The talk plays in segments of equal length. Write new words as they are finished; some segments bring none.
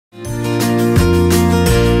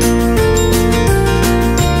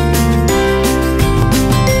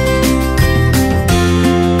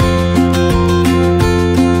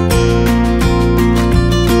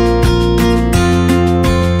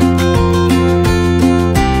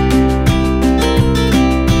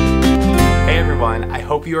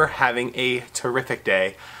you are having a terrific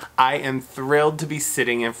day. I am thrilled to be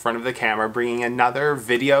sitting in front of the camera bringing another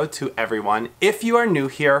video to everyone. If you are new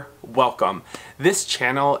here, welcome. This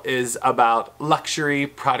channel is about luxury,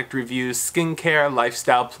 product reviews, skincare,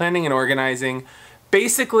 lifestyle, planning and organizing.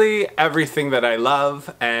 Basically everything that I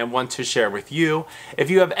love and want to share with you. If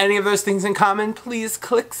you have any of those things in common, please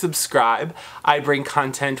click subscribe. I bring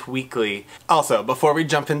content weekly. Also, before we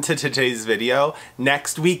jump into today's video,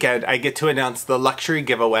 next weekend I get to announce the luxury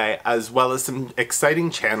giveaway as well as some exciting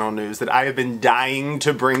channel news that I have been dying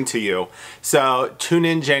to bring to you. So tune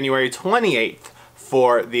in January 28th.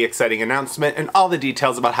 For the exciting announcement and all the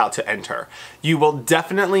details about how to enter. You will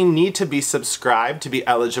definitely need to be subscribed to be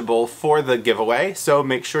eligible for the giveaway, so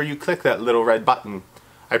make sure you click that little red button.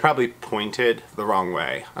 I probably pointed the wrong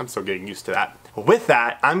way. I'm still getting used to that. With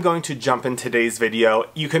that, I'm going to jump in today's video.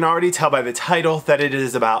 You can already tell by the title that it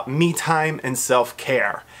is about me time and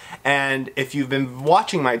self-care. And if you've been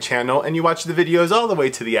watching my channel and you watch the videos all the way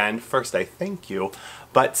to the end, first I thank you.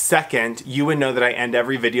 But second, you would know that I end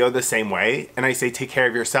every video the same way, and I say take care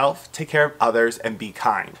of yourself, take care of others, and be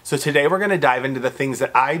kind. So today we're gonna dive into the things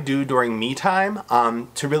that I do during me time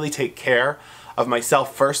to really take care of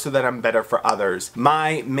myself first so that I'm better for others.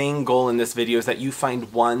 My main goal in this video is that you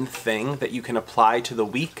find one thing that you can apply to the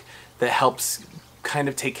week that helps kind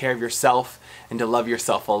of take care of yourself and to love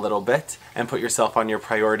yourself a little bit and put yourself on your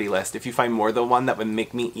priority list. If you find more than one, that would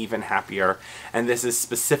make me even happier. And this is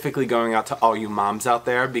specifically going out to all you moms out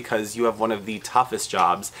there because you have one of the toughest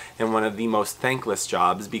jobs and one of the most thankless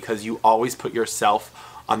jobs because you always put yourself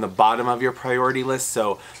on the bottom of your priority list.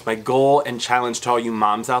 So my goal and challenge to all you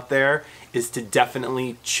moms out there is to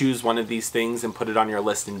definitely choose one of these things and put it on your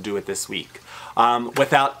list and do it this week.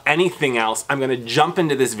 Without anything else, I'm gonna jump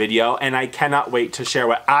into this video and I cannot wait to share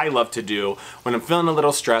what I love to do when I'm feeling a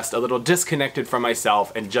little stressed, a little disconnected from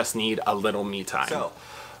myself, and just need a little me time. So,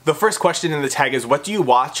 the first question in the tag is, what do you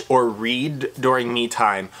watch or read during me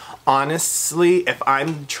time? Honestly, if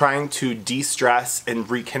I'm trying to de-stress and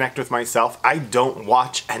reconnect with myself, I don't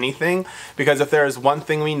watch anything because if there is one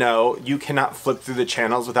thing we know, you cannot flip through the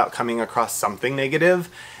channels without coming across something negative.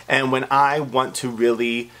 And when I want to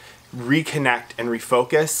really reconnect and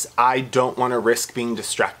refocus, I don't want to risk being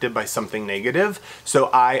distracted by something negative, so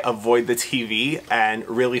I avoid the TV and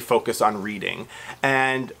really focus on reading.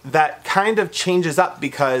 And that kind of changes up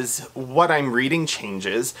because what I'm reading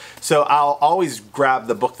changes, so I'll always grab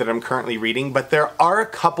the book that I'm currently reading, but there are a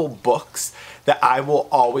couple books that I will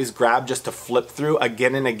always grab just to flip through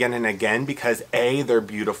again and again and again because A, they're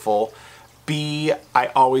beautiful, B, I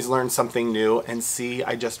always learn something new, and C,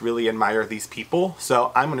 I just really admire these people,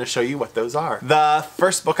 so I'm going to show you what those are. The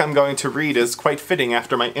first book I'm going to read is quite fitting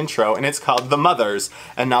after my intro, and it's called The Mothers,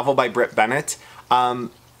 a novel by Britt Bennett. I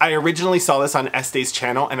originally saw this on Estei's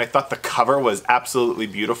channel, and I thought the cover was absolutely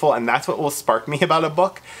beautiful, and that's what will spark me about a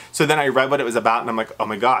book. So then I read what it was about, and I'm like, oh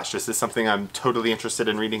my gosh, this is something I'm totally interested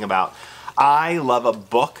in reading about. I love a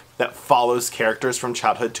book that follows characters from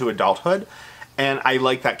childhood to adulthood. And I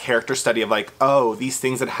like that character study of like, oh, these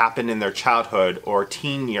things that happened in their childhood or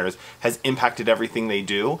teen years has impacted everything they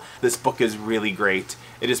do. This book is really great.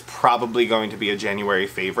 It is probably going to be a January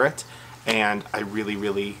favorite. And I really,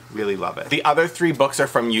 really, really love it. The other three books are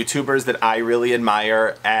from YouTubers that I really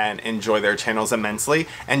admire and enjoy their channels immensely.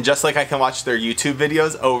 And just like I can watch their YouTube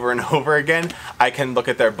videos over and over again, I can look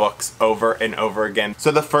at their books over and over again.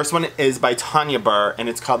 So the first one is by Tanya Burr, and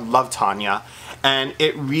it's called Love Tanya. And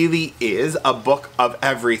it really is a book of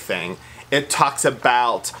everything. It talks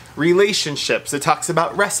about relationships, it talks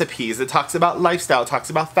about recipes, it talks about lifestyle, it talks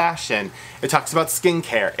about fashion, it talks about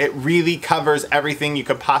skincare. It really covers everything you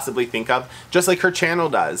could possibly think of, just like her channel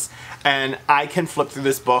does. And I can flip through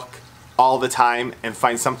this book all the time and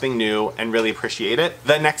find something new and really appreciate it.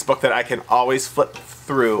 The next book that I can always flip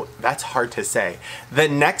through, that's hard to say. The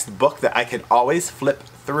next book that I can always flip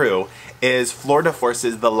through is Florida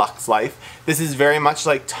Force's The Luxe Life. This is very much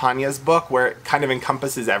like Tanya's book where it kind of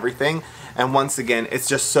encompasses everything. And once again, it's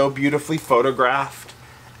just so beautifully photographed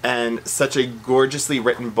and such a gorgeously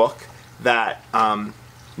written book that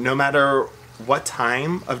no matter what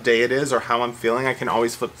time of day it is or how I'm feeling, I can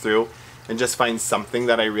always flip through and just find something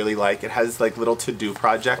that I really like. It has like little to-do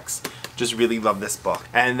projects. Just really love this book.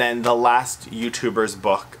 And then the last YouTuber's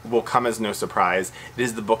book will come as no surprise. It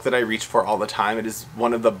is the book that I reach for all the time. It is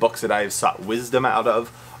one of the books that I've sought wisdom out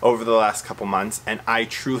of over the last couple months, and I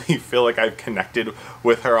truly feel like I've connected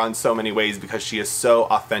with her on so many ways because she is so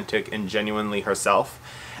authentic and genuinely herself.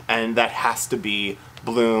 And that has to be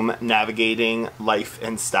Bloom, Navigating Life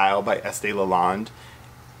and Style by Estee Lalonde.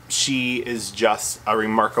 She is just a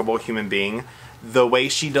remarkable human being The way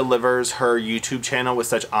she delivers her YouTube channel with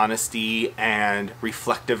such honesty and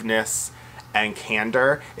reflectiveness and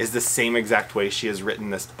candor is the same exact way she has written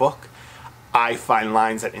this book. I find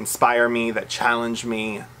lines that inspire me, that challenge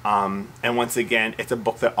me, and once again, it's a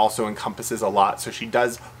book that also encompasses a lot. So she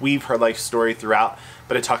does weave her life story throughout,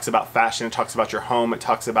 but it talks about fashion, it talks about your home, it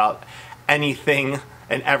talks about anything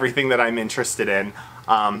and everything that I'm interested in,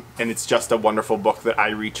 and it's just a wonderful book that I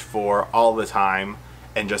reach for all the time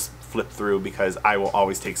and just flip through because I will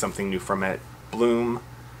always take something new from it. Bloom,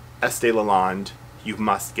 Estee Lalonde, you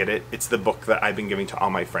must get it. It's the book that I've been giving to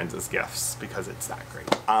all my friends as gifts because it's that great.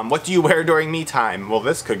 What do you wear during me time? Well,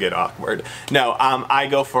 this could get awkward. No, I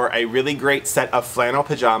go for a really great set of flannel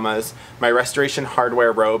pajamas, my Restoration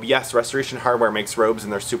Hardware robe. Yes, Restoration Hardware makes robes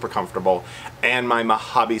and they're super comfortable. And my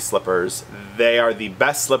Mojave slippers. They are the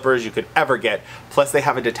best slippers you could ever get. Plus they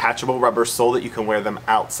have a detachable rubber sole that you can wear them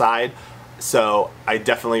outside. So I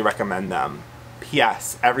definitely recommend them.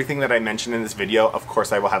 P.S. Everything that I mentioned in this video, of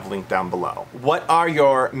course I will have linked down below. What are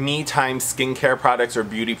your me time skincare products or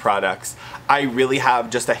beauty products? I really have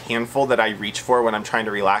just a handful that I reach for when I'm trying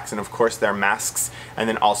to relax, and of course they're masks and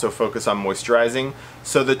then also focus on moisturizing.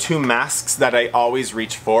 So the two masks that I always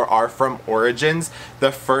reach for are from Origins.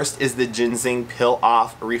 The first is the Ginseng Peel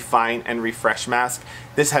Off Refine and Refresh Mask.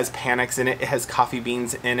 This has panax in it, it has coffee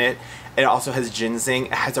beans in it, it also has ginseng.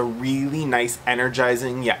 It has a really nice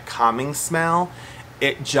energizing yet calming smell.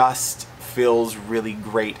 It just feels really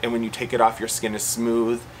great, and when you take it off your skin is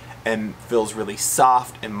smooth and feels really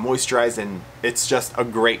soft and moisturized, and it's just a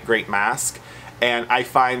great mask. And I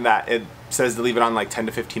find that it says to leave it on like 10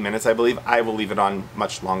 to 15 minutes, I believe. I will leave it on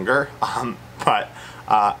much longer, but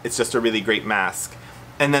it's just a really great mask.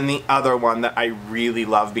 And then the other one that I really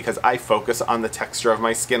love because I focus on the texture of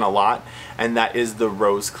my skin a lot, and that is the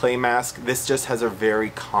Rose Clay Mask. This just has a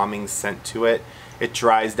very calming scent to it. It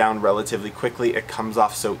dries down relatively quickly, it comes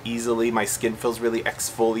off so easily, my skin feels really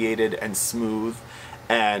exfoliated and smooth,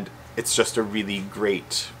 and it's just a really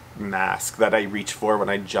great mask that I reach for when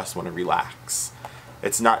I just want to relax.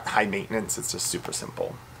 It's not high maintenance, it's just super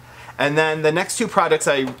simple. And then the next two products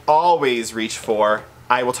I always reach for,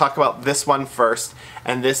 I will talk about this one first,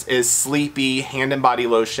 and this is Sleepy Hand and Body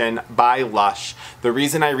Lotion by Lush. The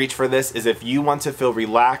reason I reach for this is if you want to feel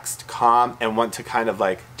relaxed, calm, and want to kind of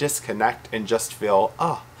like disconnect and just feel,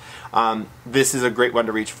 this is a great one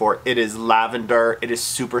to reach for. It is lavender, it is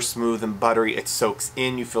super smooth and buttery, it soaks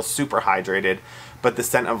in, you feel super hydrated, but the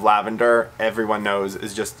scent of lavender, everyone knows,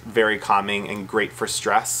 is just very calming and great for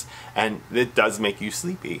stress, and it does make you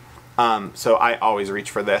sleepy. So I always reach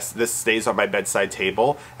for this. This stays on my bedside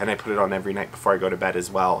table, and I put it on every night before I go to bed as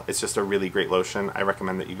well. It's just a really great lotion. I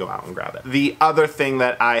recommend that you go out and grab it. The other thing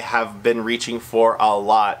that I have been reaching for a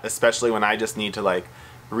lot, especially when I just need to like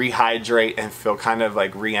rehydrate and feel kind of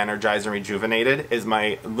like re-energized and rejuvenated, is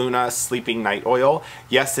my Luna Sleeping Night Oil.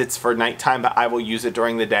 Yes, it's for nighttime, but I will use it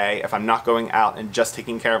during the day if I'm not going out and just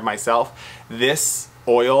taking care of myself. This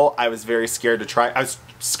oil, I was very scared to try. I was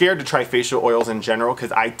scared to try facial oils in general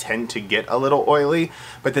because I tend to get a little oily,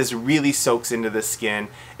 but this really soaks into the skin.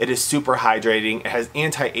 It is super hydrating. It has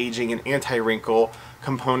anti-aging and anti-wrinkle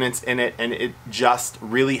components in it, and it just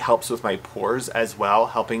really helps with my pores as well,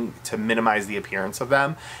 helping to minimize the appearance of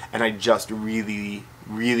them. And I just really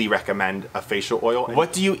recommend a facial oil.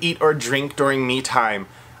 What do you eat or drink during me time?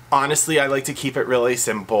 Honestly, I like to keep it really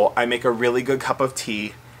simple. I make a really good cup of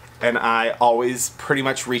tea, and I always pretty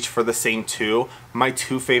much reach for the same two. My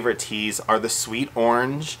two favorite teas are the sweet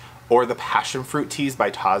orange or the passion fruit teas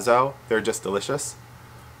by Tazo. They're just delicious.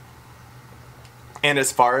 And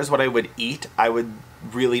as far as what I would eat, I would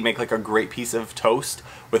really make like a great piece of toast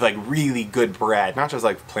with like really good bread. Not just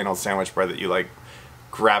like plain old sandwich bread that you like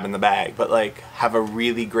grab in the bag, but like have a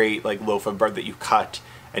really great like loaf of bread that you cut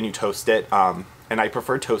and you toast it. And I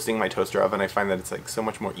prefer toasting my toaster oven. I find that it's like so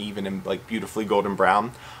much more even and like beautifully golden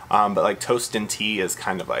brown. But like toast and tea is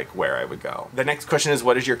kind of like where I would go. The next question is,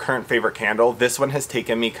 what is your current favorite candle? This one has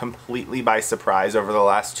taken me completely by surprise over the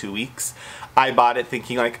last 2 weeks. I bought it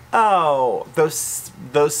thinking like, oh,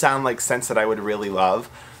 those sound like scents that I would really love.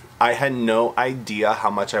 I had no idea how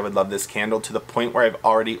much I would love this candle, to the point where I've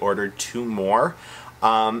already ordered 2 more.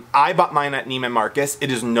 I bought mine at Neiman Marcus.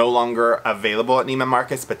 It is no longer available at Neiman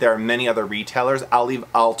Marcus, but there are many other retailers. I'll leave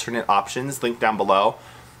alternate options linked down below.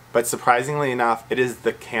 But surprisingly enough, it is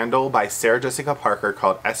the candle by Sarah Jessica Parker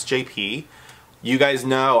called SJP. You guys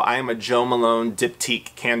know I am a Jo Malone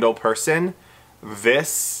diptyque candle person.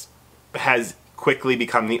 This has quickly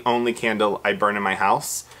become the only candle I burn in my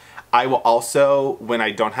house. I will also, when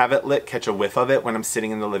I don't have it lit, catch a whiff of it when I'm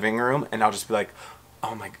sitting in the living room, and I'll just be like,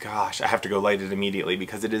 oh my gosh, I have to go light it immediately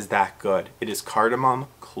because it is that good. It is cardamom,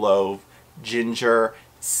 clove, ginger,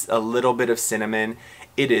 a little bit of cinnamon.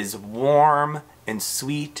 It is warm and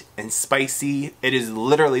sweet and spicy. It is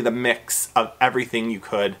literally the mix of everything you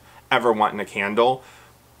could ever want in a candle.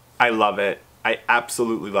 I love it. I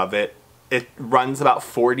absolutely love it. It runs about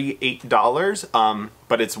 $48,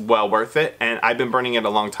 but it's well worth it. And I've been burning it a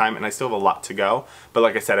long time and I still have a lot to go. But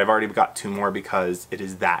like I said, I've already got 2 more because it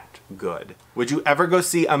is that good. Would you ever go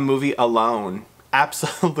see a movie alone?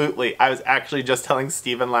 Absolutely. I was actually just telling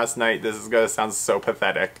Steven last night, this is gonna sound so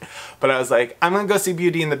pathetic, but I was like, I'm gonna go see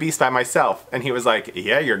Beauty and the Beast by myself. And he was like,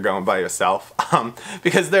 yeah, you're going by yourself.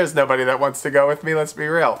 Because there's nobody that wants to go with me, let's be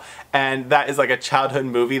real. And that is like a childhood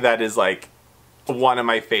movie that is like one of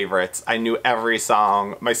my favorites. I knew every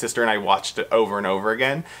song. My sister and I watched it over and over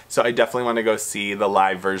again. So I definitely want to go see the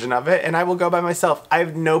live version of it, and I will go by myself. I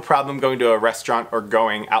have no problem going to a restaurant or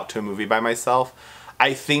going out to a movie by myself.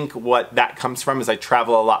 I think what that comes from is I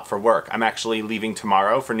travel a lot for work. I'm actually leaving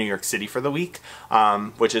tomorrow for New York City for the week,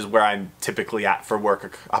 which is where I'm typically at for work a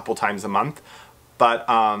couple times a month. But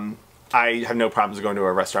I have no problems going to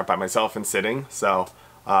a restaurant by myself and sitting. So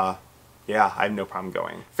yeah, I have no problem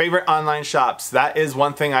going. Favorite online shops. That is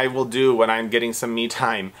one thing I will do when I'm getting some me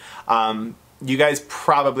time. You guys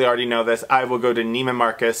probably already know this. I will go to Neiman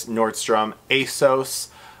Marcus, Nordstrom, ASOS.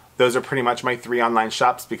 Those are pretty much my 3 online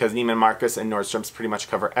shops because Neiman Marcus and Nordstrom's pretty much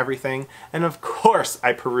cover everything. And of course,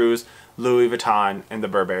 I peruse Louis Vuitton and the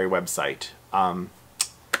Burberry website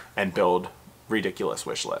and build ridiculous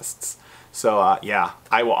wish lists. So yeah,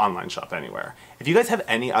 I will online shop anywhere. If you guys have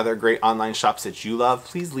any other great online shops that you love,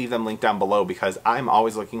 please leave them linked down below because I'm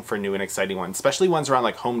always looking for new and exciting ones, especially ones around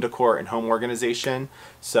like home decor and home organization.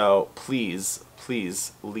 So please,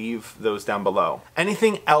 please leave those down below.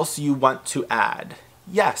 Anything else you want to add?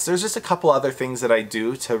 Yes, there's just a couple other things that I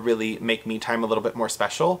do to really make me time a little bit more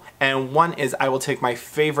special. And one is I will take my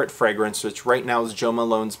favorite fragrance, which right now is Jo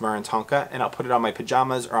Malone's Myrrh and Tonka, and I'll put it on my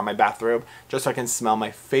pajamas or on my bathrobe just so I can smell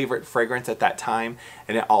my favorite fragrance at that time.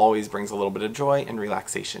 And it always brings a little bit of joy and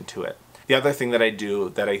relaxation to it. The other thing that I do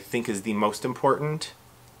that I think is the most important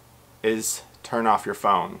is turn off your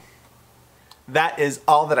phone. That is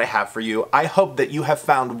all that I have for you. I hope that you have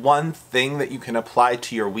found one thing that you can apply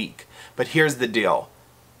to your week. But here's the deal.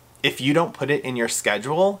 If you don't put it in your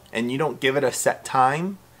schedule and you don't give it a set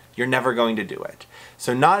time, you're never going to do it.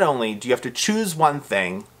 So not only do you have to choose one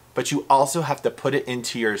thing, but you also have to put it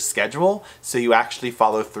into your schedule so you actually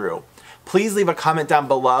follow through. Please leave a comment down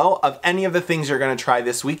below of any of the things you're going to try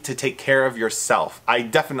this week to take care of yourself. I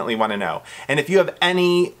definitely want to know. And if you have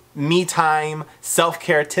any me time,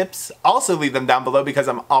 self-care tips, also leave them down below because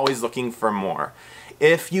I'm always looking for more.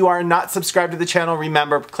 If you are not subscribed to the channel,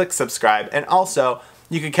 remember, click subscribe. And also,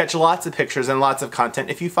 you can catch lots of pictures and lots of content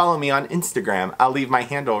if you follow me on Instagram. I'll leave my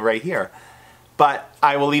handle right here. But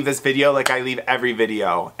I will leave this video like I leave every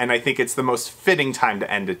video, and I think it's the most fitting time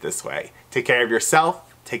to end it this way. Take care of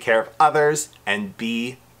yourself, take care of others, and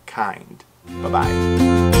be kind.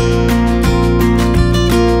 Bye-bye.